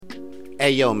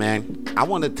Hey, yo, man, I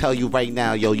want to tell you right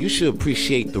now, yo, you should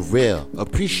appreciate the real.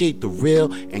 Appreciate the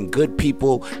real and good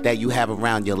people that you have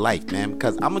around your life, man.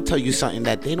 Because I'm going to tell you something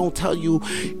that they don't tell you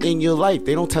in your life.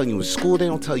 They don't tell you in school. They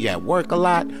don't tell you at work a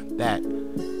lot. That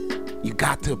you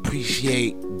got to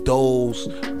appreciate those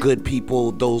good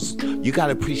people. You got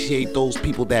to appreciate those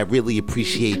people that really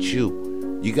appreciate you.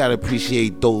 You got to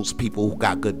appreciate those people who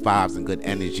got good vibes and good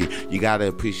energy. You got to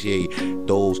appreciate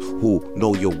those who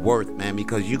know your worth, man,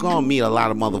 because you're going to meet a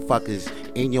lot of motherfuckers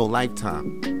in your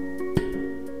lifetime.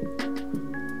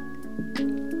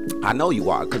 I know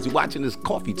you are, because you're watching this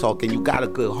coffee talk and you got a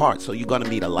good heart, so you're going to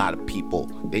meet a lot of people.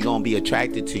 They're going to be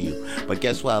attracted to you. But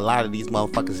guess what? A lot of these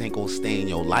motherfuckers ain't going to stay in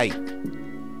your life.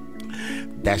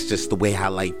 That's just the way how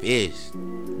life is.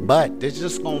 But there's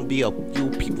just going to be a few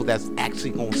people that's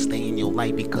actually going to stay in your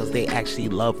life because they actually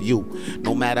love you.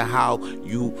 No matter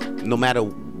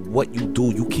what you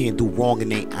do, you can't do wrong in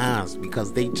their eyes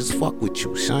because they just fuck with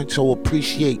you, son. So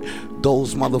appreciate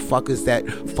those motherfuckers that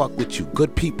fuck with you.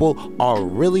 Good people are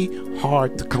really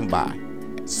hard to come by.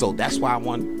 So that's why I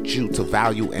want you to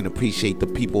value and appreciate the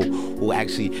people who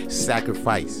actually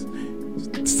sacrifice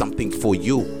something for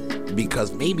you.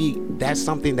 Because maybe that's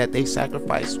something that they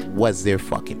sacrificed was their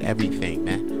fucking everything,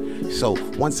 man. So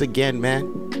once again, man,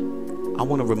 I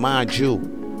want to remind you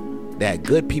that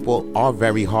good people are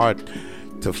very hard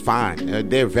to find.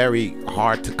 They're very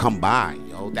hard to come by.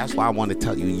 That's why I want to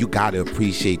tell you, you got to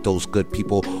appreciate those good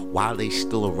people while they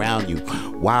still around you,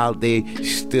 while they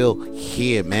still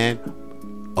here, man.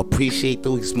 Appreciate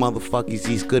those motherfuckers,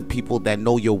 these good people that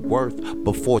know your worth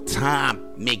before time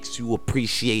makes you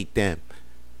appreciate them.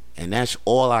 And that's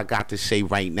all I got to say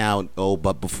right now.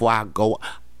 But before I go,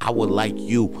 I would like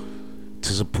you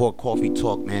to support Coffee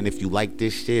Talk, man. If you like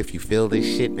this shit, if you feel this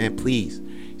shit, man, please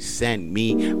send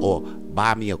me or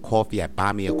buy me a coffee at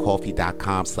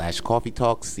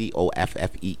buymeacoffee.com/coffeetalk,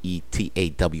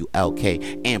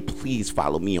 COFFEETAWLK. And please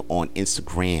follow me on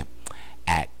Instagram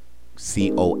at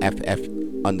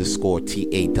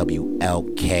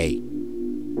COFF_TAWLK.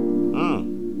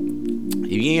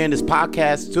 If you're hearing this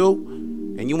podcast too,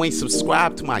 and you ain't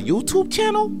subscribed to my YouTube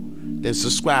channel, then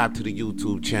subscribe to the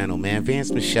YouTube channel, man. Vance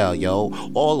Michelle, yo.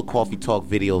 All the Coffee Talk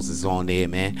videos is on there,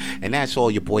 man. And that's all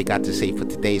your boy got to say for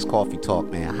today's Coffee Talk,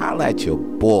 man. Holla at your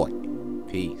boy.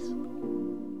 Peace.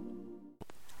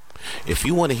 If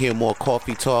you want to hear more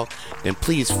Coffee Talk, then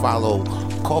please follow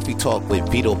Coffee Talk with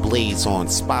Vito Blaze on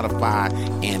Spotify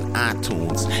and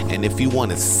iTunes. And if you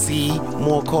want to see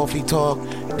more Coffee Talk,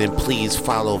 then please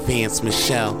follow Vance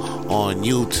Michelle on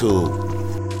YouTube.